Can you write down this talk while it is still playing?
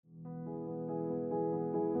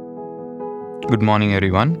Good morning,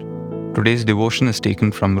 everyone. Today's devotion is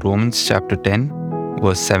taken from Romans chapter 10,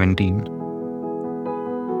 verse 17.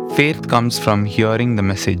 Faith comes from hearing the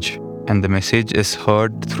message, and the message is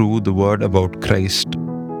heard through the word about Christ.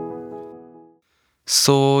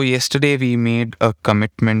 So, yesterday we made a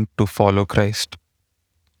commitment to follow Christ.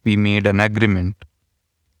 We made an agreement.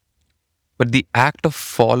 But the act of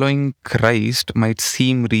following Christ might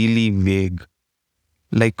seem really vague.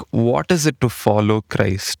 Like, what is it to follow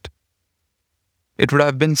Christ? It would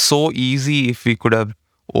have been so easy if we could have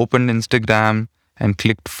opened Instagram and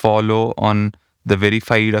clicked follow on the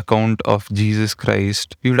verified account of Jesus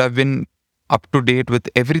Christ. We would have been up to date with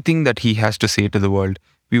everything that he has to say to the world.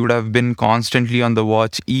 We would have been constantly on the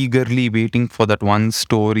watch, eagerly waiting for that one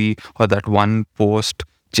story or that one post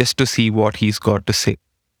just to see what he's got to say.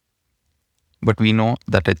 But we know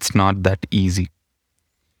that it's not that easy.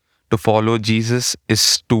 To follow Jesus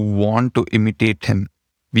is to want to imitate him.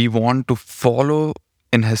 We want to follow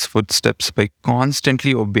in his footsteps by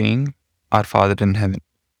constantly obeying our Father in heaven.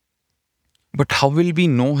 But how will we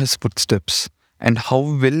know his footsteps? And how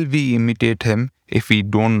will we imitate him if we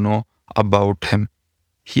don't know about him?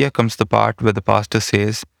 Here comes the part where the pastor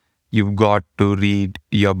says, you've got to read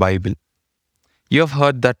your Bible. You have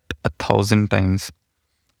heard that 1,000 times.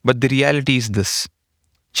 But the reality is this.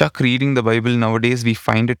 Chuck, reading the Bible nowadays, we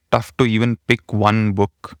find it tough to even pick one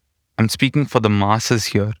book. I'm speaking for the masses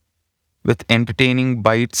here. With entertaining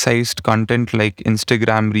bite-sized content like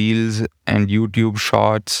Instagram Reels and YouTube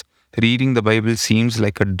Shorts, reading the Bible seems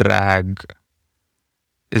like a drag.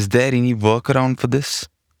 Is there any workaround for this?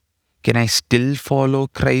 Can I still follow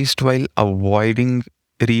Christ while avoiding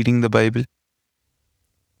reading the Bible?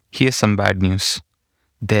 Here's some bad news.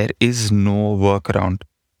 There is no workaround.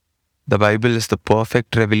 The Bible is the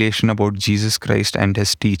perfect revelation about Jesus Christ and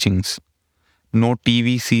his teachings. No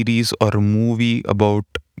TV series or movie about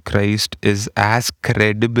Christ is as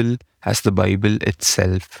credible as the Bible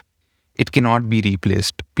itself. It cannot be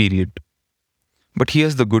replaced, period. But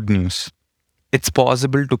here's the good news. It's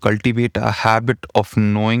possible to cultivate a habit of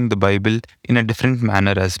knowing the Bible in a different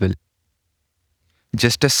manner as well.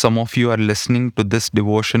 Just as some of you are listening to this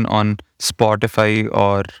devotion on Spotify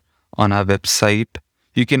or on our website,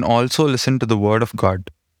 you can also listen to the Word of God.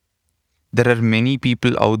 There are many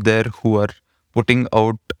people out there who are putting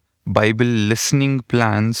out Bible listening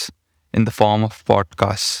plans in the form of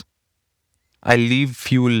podcasts. I'll leave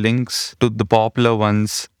few links to the popular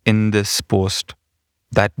ones in this post.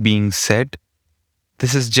 That being said,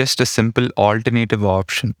 this is just a simple alternative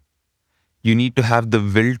option. You need to have the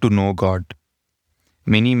will to know God.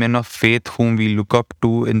 Many men of faith whom we look up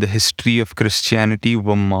to in the history of Christianity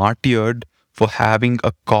were martyred for having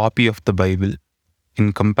a copy of the Bible.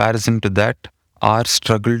 In comparison to that, our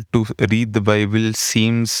struggle to read the Bible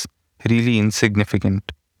seems really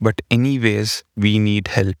insignificant. But anyways, we need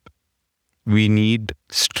help. We need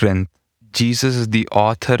strength. Jesus is the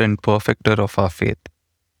author and perfecter of our faith.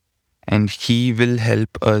 And he will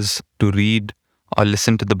help us to read or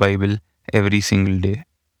listen to the Bible every single day.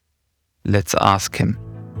 Let's ask him.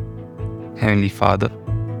 Heavenly Father,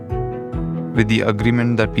 with the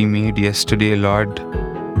agreement that we made yesterday, Lord,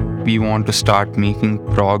 we want to start making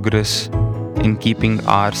progress in keeping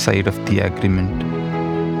our side of the agreement.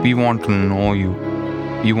 We want to know you.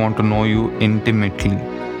 We want to know you intimately.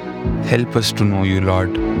 Help us to know you,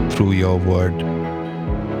 Lord, through your word.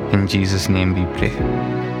 In Jesus' name we pray.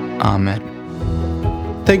 Amen.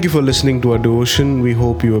 Thank you for listening to our devotion. We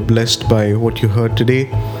hope you were blessed by what you heard today.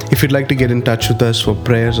 If you'd like to get in touch with us for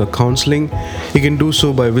prayers or counseling, you can do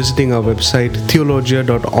so by visiting our website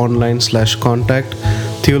theologia.online/contact,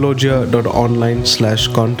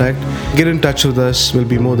 theologia.online/contact. Get in touch with us. We'll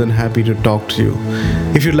be more than happy to talk to you.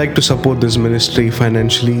 If you'd like to support this ministry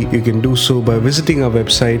financially, you can do so by visiting our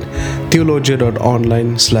website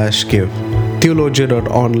theologia.online/give,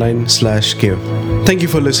 theologia.online/give. Thank you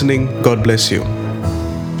for listening. God bless you.